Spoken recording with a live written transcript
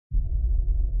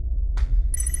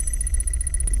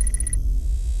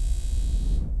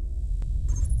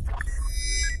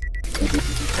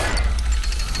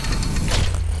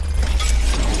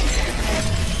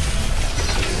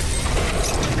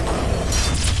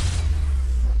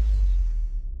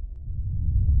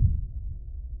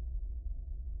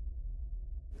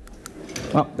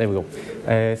Oh, there we go.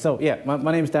 So yeah,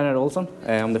 my name is Dan Olsson.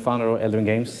 I'm the founder of Eldring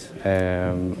Games.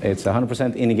 It's a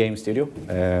 100% indie game studio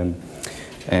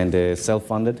and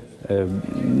self-funded.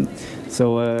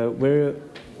 So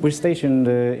we're stationed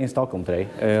in Stockholm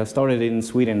today. I started in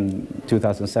Sweden in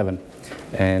 2007,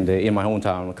 and in my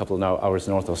hometown, a couple of hours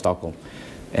north of Stockholm.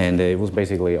 And it was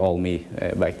basically all me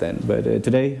back then. But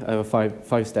today I have a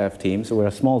five staff team, so we're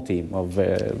a small team of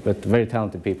but very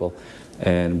talented people.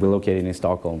 And we're located in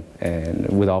Stockholm, and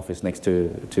with office next to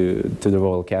the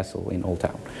Royal Castle in Old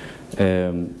Town.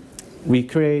 We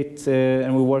create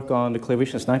and we work on the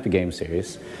ClearVision Sniper game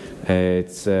series.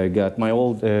 It's got my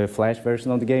old Flash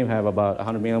version of the game have about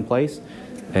 100 million plays.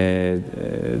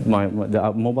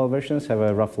 The mobile versions have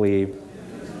a roughly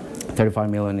 35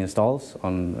 million installs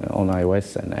on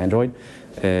iOS and Android.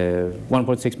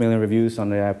 1.6 million reviews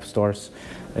on the app stores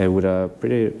with a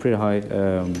pretty high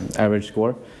average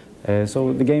score.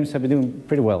 So the games have been doing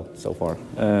pretty well so far.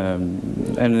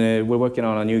 And we're working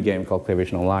on a new game called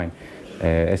ClearVision Online.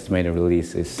 Estimated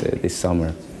release is this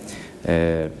summer.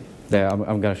 I'm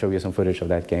going to show you some footage of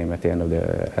that game at the end of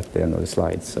the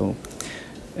slides. So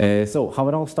how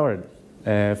it all started.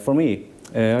 For me,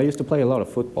 I used to play a lot of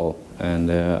football,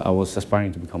 and I was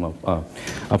aspiring to become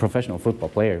a professional football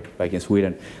player back in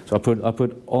Sweden. So I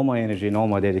put all my energy and all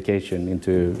my dedication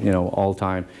into all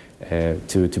time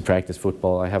to practice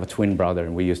football. I have a twin brother,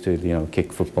 and we used to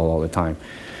kick football all the time.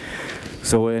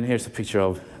 So and here's a picture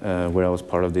of where I was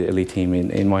part of the elite team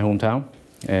in my hometown.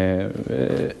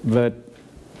 But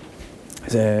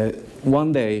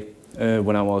one day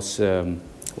when I was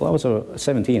I was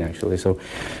 17 actually, so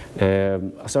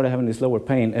I started having this lower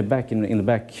pain back in the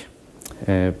back.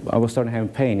 I was starting having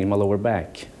pain in my lower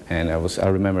back, and I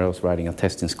remember I was writing a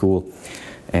test in school,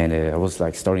 and I was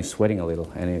like starting sweating a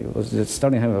little, and it was just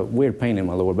starting to have a weird pain in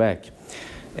my lower back.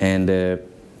 And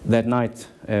that night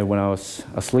when I was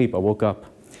asleep, I woke up,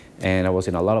 and I was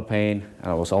in a lot of pain,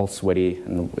 and I was all sweaty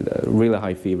and with a really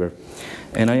high fever,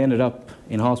 and I ended up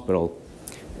in hospital,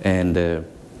 and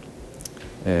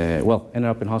ended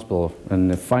up in hospital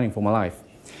and fighting for my life.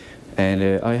 And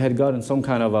I had gotten some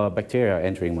kind of a bacteria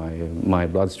entering my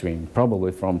bloodstream,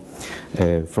 probably from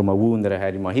a wound that I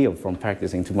had in my heel from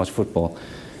practicing too much football.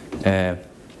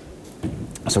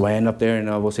 So I ended up there, and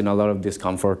I was in a lot of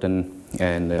discomfort,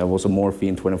 and I was on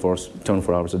morphine 24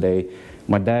 hours a day.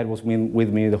 My dad was with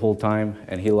me the whole time,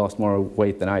 and he lost more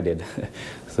weight than I did.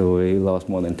 So he lost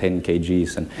more than 10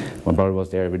 kgs, and my brother was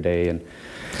there every day. And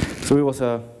so it was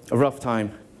a rough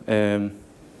time.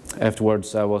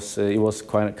 Afterwards, it was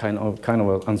kind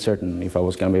of uncertain if I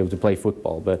was going to be able to play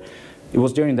football. But it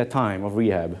was during that time of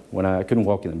rehab when I couldn't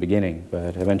walk in the beginning,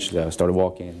 but eventually I started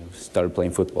walking and started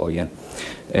playing football again.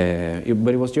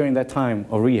 But it was during that time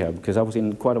of rehab, because I was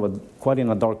in quite in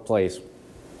a dark place.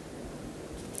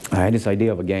 I had this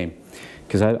idea of a game,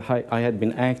 because I had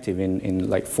been active in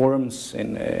like forums,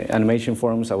 in animation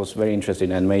forums. I was very interested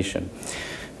in animation,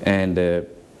 and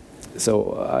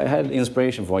so I had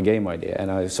inspiration for a game idea,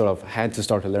 and I sort of had to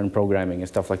start to learn programming and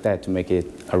stuff like that to make it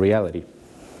a reality.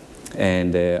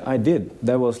 And I did.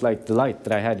 That was like the light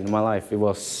that I had in my life. It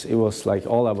was like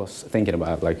all I was thinking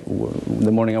about. Like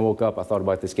the morning I woke up, I thought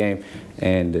about this game,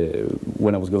 and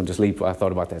when I was going to sleep, I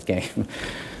thought about that game.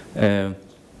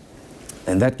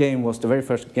 And that game was the very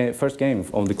first game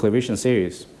of the ClearVision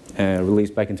series,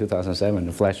 released back in 2007,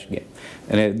 the Flash game.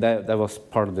 And that was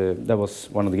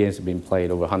one of the games that had been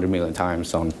played over 100 million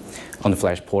times on the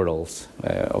Flash portals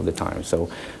of the time. So,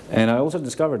 and I also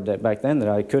discovered that back then that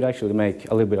I could actually make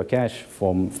a little bit of cash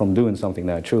from doing something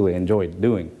that I truly enjoyed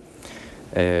doing.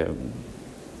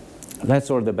 That's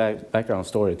sort of the background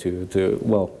story to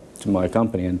my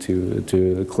company and to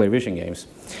ClearVision Games.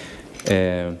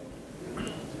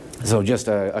 So just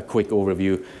a quick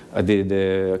overview. I did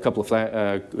a couple of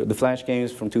the Flash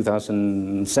games from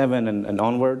 2007 and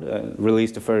onward.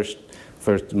 Released the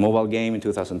first mobile game in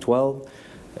 2012.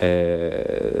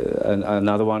 And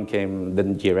another one came the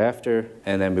year after,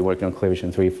 and then we worked on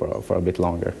ClearVision 3 for a bit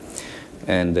longer.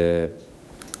 And and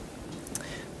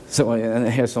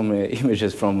here's some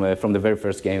images from the very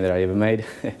first game that I ever made.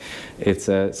 It's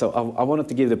so I wanted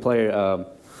to give the player.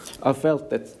 I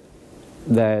felt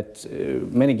that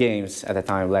many games at the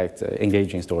time lacked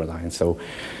engaging storylines. So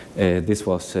this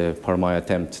was part of my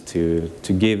attempt to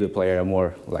give the player a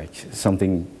more like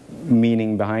something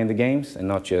meaning behind the games and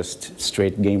not just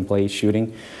straight gameplay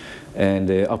shooting. And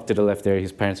up to the left there,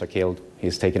 his parents are killed.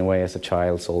 He's taken away as a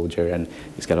child soldier, and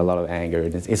he's got a lot of anger.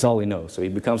 It's all he knows, so he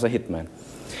becomes a hitman.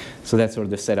 So that's sort of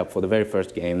the setup for the very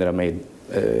first game that I made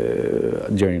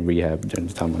during rehab, during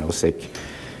the time when I was sick.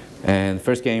 And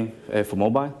first game for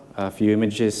mobile, a few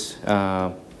images.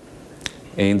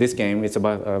 In this game, it's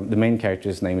about the main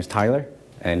character's name is Tyler,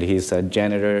 and he's a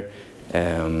janitor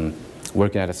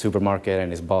working at a supermarket,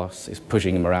 and his boss is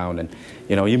pushing him around, and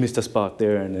you missed a spot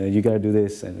there, and you gotta do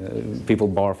this, and people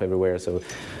barf everywhere. So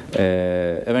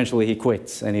eventually he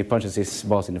quits, and he punches his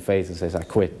boss in the face and says, "I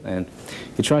quit." And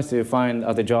he tries to find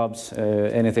other jobs,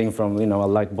 anything from a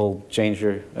light bulb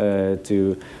changer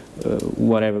to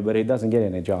whatever, but he doesn't get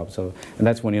any job. So, and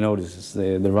that's when he notices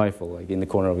the rifle like in the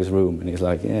corner of his room, and he's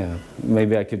like, "Yeah,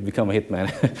 maybe I could become a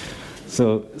hitman."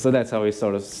 so that's how he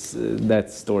sort of that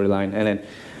storyline, and then.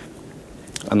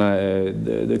 And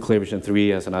the ClearVision 3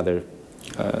 has another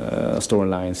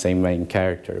storyline, same main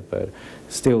character, but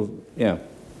still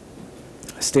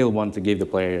want to give the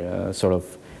player sort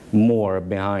of more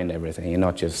behind everything, and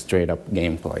not just straight up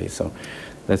gameplay. So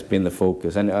that's been the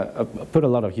focus, and I put a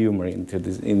lot of humor into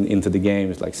the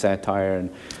games, like satire,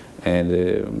 and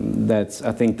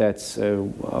I think that's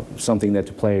something that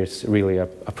the players really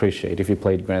appreciate. If you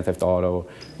played Grand Theft Auto,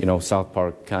 South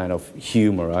Park kind of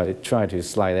humor, I try to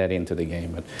slide that into the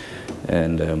game,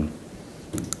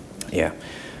 yeah.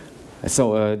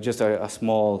 So just a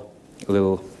small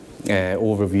little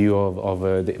overview of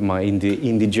my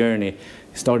indie journey.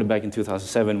 It started back in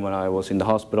 2007 when I was in the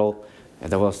hospital,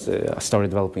 and I started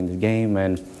developing the game,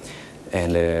 and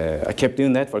I kept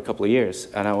doing that for a couple of years,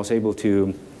 and I was able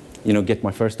to get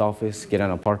my first office, get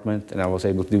an apartment, and I was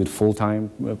able to do it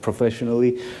full-time,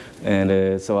 professionally.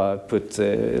 And so I put,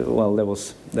 well, that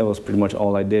was pretty much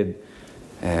all I did.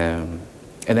 And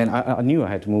then I knew I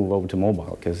had to move over to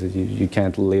mobile, because you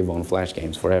can't live on Flash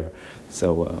games forever.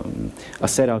 So I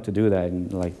set out to do that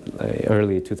in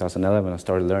early 2011. I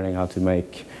started learning how to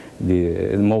make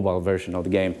the mobile version of the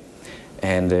game.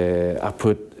 And I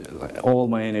put all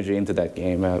my energy into that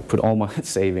game. I put all my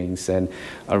savings, and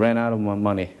I ran out of my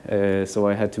money. So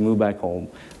I had to move back home.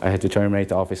 I had to terminate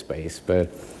the office space. But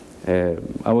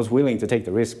I was willing to take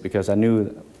the risk, because I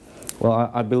knew, well,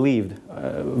 I believed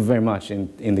very much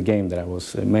in the game that I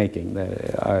was making.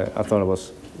 I thought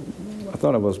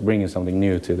I was bringing something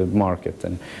new to the market,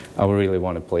 and I really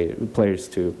wanted players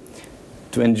to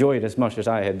enjoy it as much as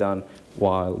I had done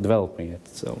while developing it.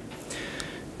 So.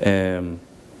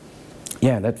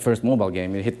 Yeah, that first mobile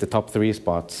game, it hit the top 3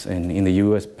 spots, and in the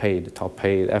US top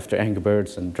paid after Angry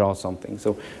Birds and Draw Something.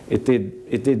 So it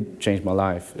did change my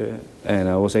life, and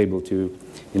I was able to,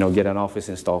 get an office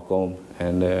in Stockholm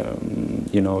and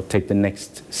take the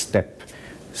next step.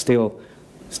 Still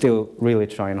really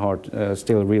trying hard.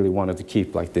 Still really wanted to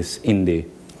keep like this indie.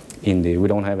 We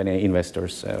don't have any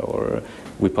investors, or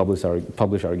we publish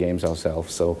our games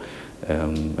ourselves. So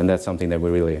and that's something that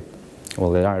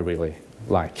that I really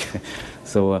like.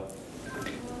 So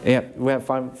yeah, we have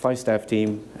five staff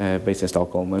team based in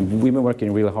Stockholm, and we've been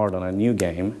working really hard on a new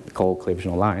game called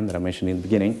ClearVision Online that I mentioned in the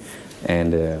beginning,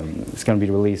 and it's going to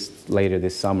be released later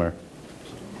this summer,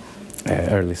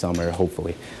 early summer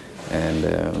hopefully.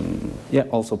 And yeah,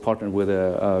 also partnered with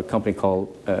a company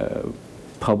called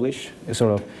Publish,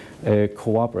 sort of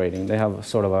cooperating. They have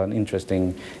sort of an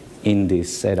interesting indie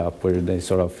setup where they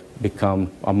sort of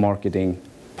become a marketing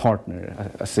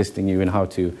partner, assisting you in how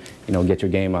to, get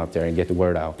your game out there and get the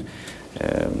word out.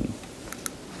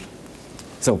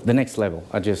 So the next level,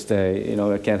 I just,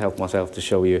 I can't help myself to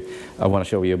show you. I want to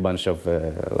show you a bunch of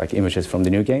like images from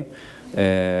the new game.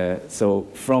 So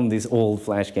from these old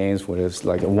Flash games where it's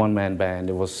like a one-man band,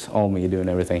 it was all me doing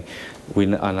everything.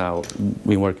 We are now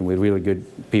working with really good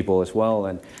people as well,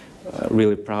 and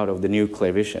really proud of the new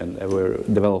ClearVision that we're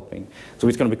developing. So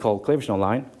it's going to be called ClearVision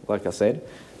Online, like I said.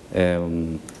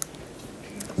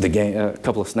 The game, a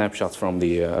couple of snapshots from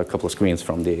a couple of screens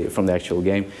from the actual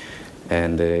game,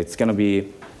 and it's going to be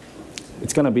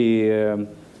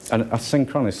a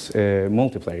synchronous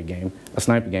multiplayer game, a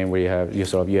sniper game where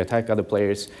you attack other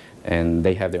players and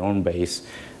they have their own base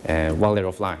while they're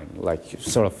offline,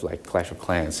 sort of like Clash of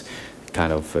Clans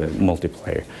kind of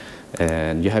multiplayer,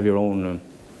 and you have your own.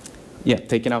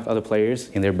 Taking out other players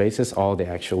in their bases, all the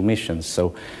actual missions.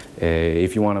 So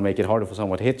if you want to make it harder for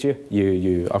someone to hit you,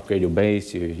 you upgrade your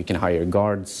base. You can hire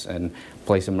guards and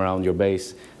place them around your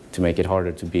base to make it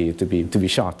harder to be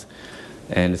shot.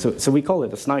 And so we call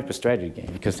it a sniper strategy game,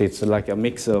 because it's like a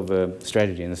mix of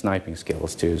strategy and sniping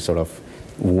skills to sort of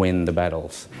win the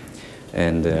battles.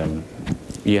 And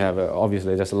you have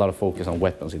obviously there's a lot of focus on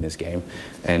weapons in this game,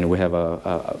 and we have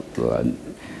a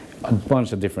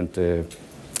bunch of different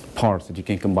parts that you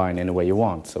can combine any way you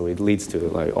want. So it leads to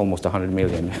like almost 100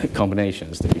 million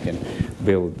combinations that you can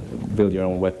build your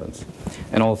own weapons,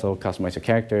 and also customize your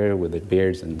character with the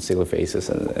beards and silly faces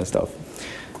and stuff.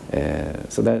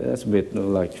 So that's a bit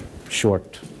like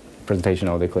short presentation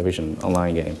of the ClearVision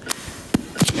Online game.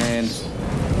 And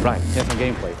Right, here's some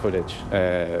gameplay footage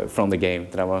from the game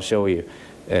that I want to show you.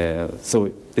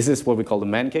 So this is what we call the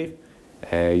man cave.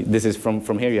 This is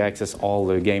from here you access all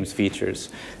the game's features.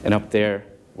 And up there,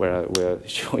 where I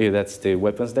show you, that's the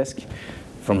weapons desk.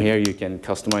 From here you can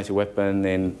customize your weapon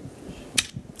in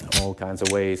all kinds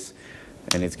of ways.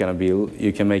 And it's gonna be,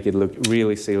 you can make it look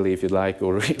really silly if you like,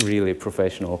 or really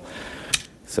professional.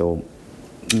 So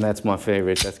that's my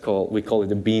favorite. That's called, we call it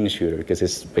the bean shooter, because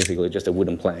it's basically just a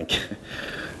wooden plank.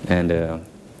 And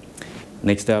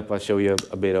next up, I'll show you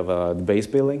a bit of the base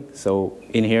building. So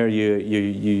in here,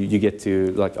 you get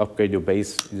to like upgrade your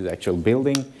base, the actual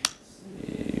building,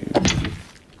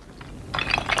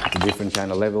 the different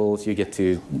kind of levels. You get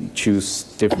to choose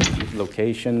different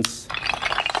locations.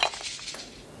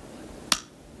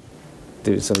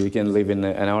 So you can live in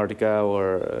Antarctica,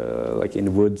 or like in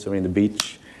the woods, or in the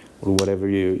beach, or whatever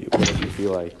you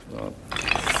feel like.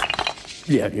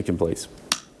 Yeah, you can place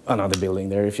another building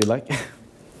there if you like.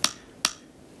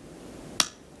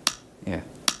 Yeah.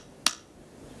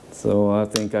 So I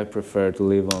think I prefer to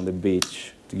live on the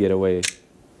beach to get away.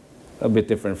 A bit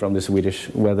different from the Swedish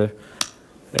weather.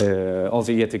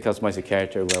 Also, you get to customize a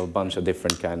character with a bunch of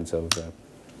different kinds of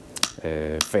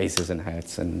faces and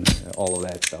hats and all of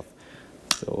that stuff.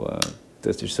 So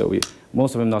that's just so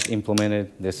most of them not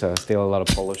implemented. There's still a lot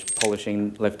of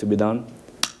polishing left to be done.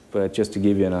 But just to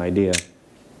give you an idea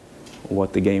of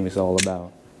what the game is all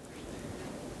about.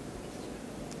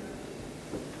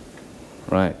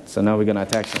 Right, so now we're gonna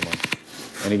attack someone.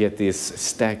 And you get this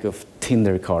stack of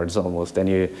Tinder cards almost,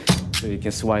 and so you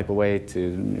can swipe away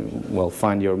to, well,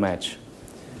 find your match.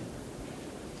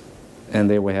 And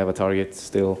there we have a target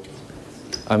still.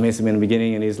 I missed him in the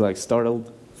beginning, and he's like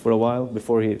startled for a while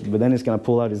before but then he's gonna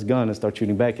pull out his gun and start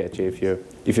shooting back at you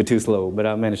if you're too slow. But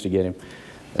I managed to get him.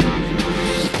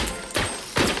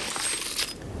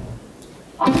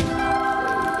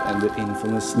 And the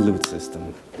infamous loot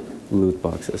system, loot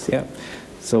boxes. Yeah.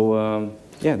 So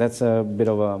yeah, that's a bit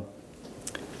of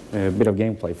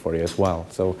gameplay for you as well.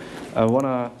 So I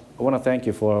wanna thank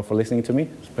you for listening to me.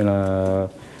 It's been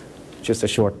just a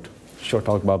short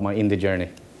talk about my indie journey.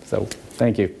 So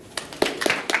thank you.